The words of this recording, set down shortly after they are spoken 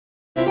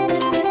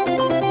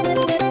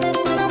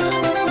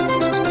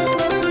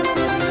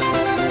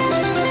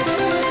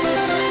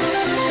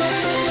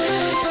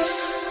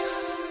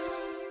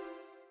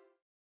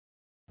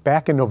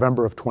Back in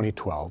November of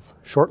 2012,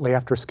 shortly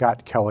after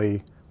Scott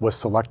Kelly was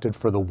selected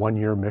for the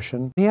one-year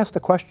mission, he asked the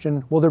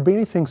question, will there be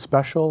anything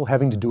special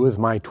having to do with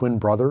my twin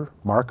brother,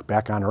 Mark,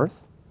 back on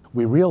Earth?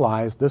 We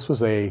realized this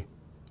was a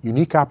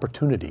unique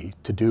opportunity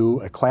to do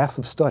a class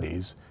of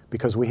studies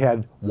because we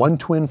had one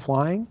twin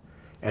flying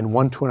and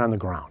one twin on the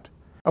ground.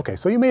 Okay,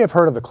 so you may have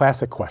heard of the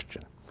classic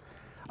question.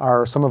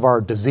 Are some of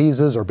our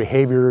diseases or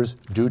behaviors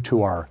due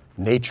to our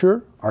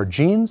nature, our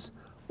genes,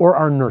 or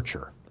our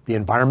nurture, the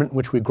environment in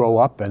which we grow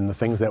up and the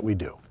things that we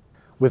do?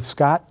 With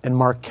Scott and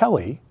Mark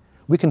Kelly,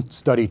 we can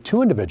study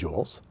two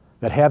individuals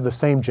that have the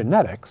same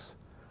genetics,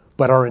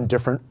 but are in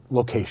different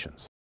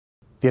locations.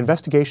 The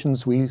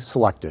investigations we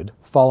selected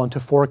fall into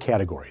four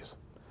categories.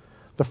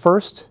 The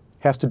first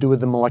has to do with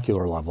the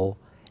molecular level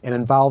and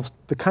involves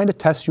the kind of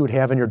tests you would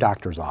have in your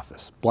doctor's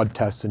office, blood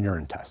tests and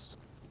urine tests.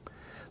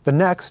 The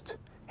next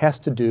has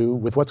to do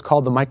with what's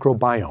called the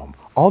microbiome,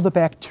 all the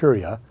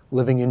bacteria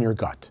living in your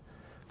gut.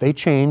 They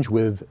change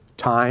with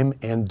time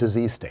and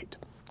disease state.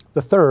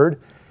 The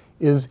third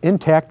is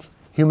intact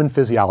human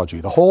physiology,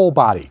 the whole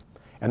body.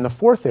 And the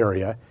fourth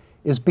area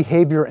is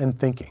behavior and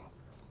thinking.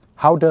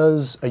 How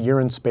does a year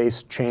in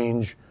space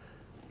change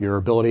your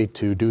ability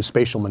to do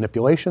spatial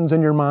manipulations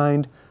in your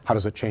mind? How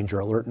does it change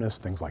your alertness?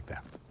 Things like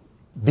that.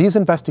 These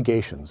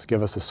investigations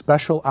give us a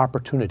special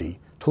opportunity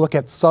to look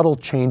at subtle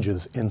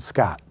changes in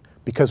Scott,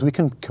 because we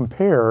can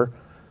compare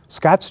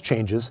Scott's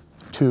changes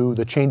to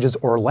the changes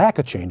or lack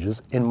of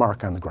changes in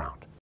Mark on the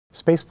ground.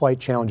 Spaceflight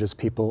challenges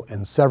people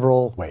in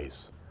several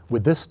ways.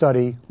 With this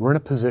study, we're in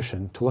a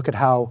position to look at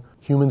how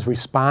humans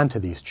respond to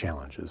these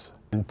challenges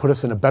and put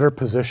us in a better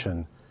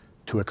position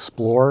to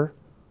explore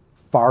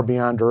far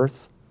beyond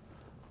Earth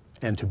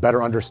and to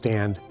better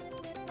understand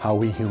how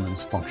we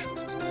humans function.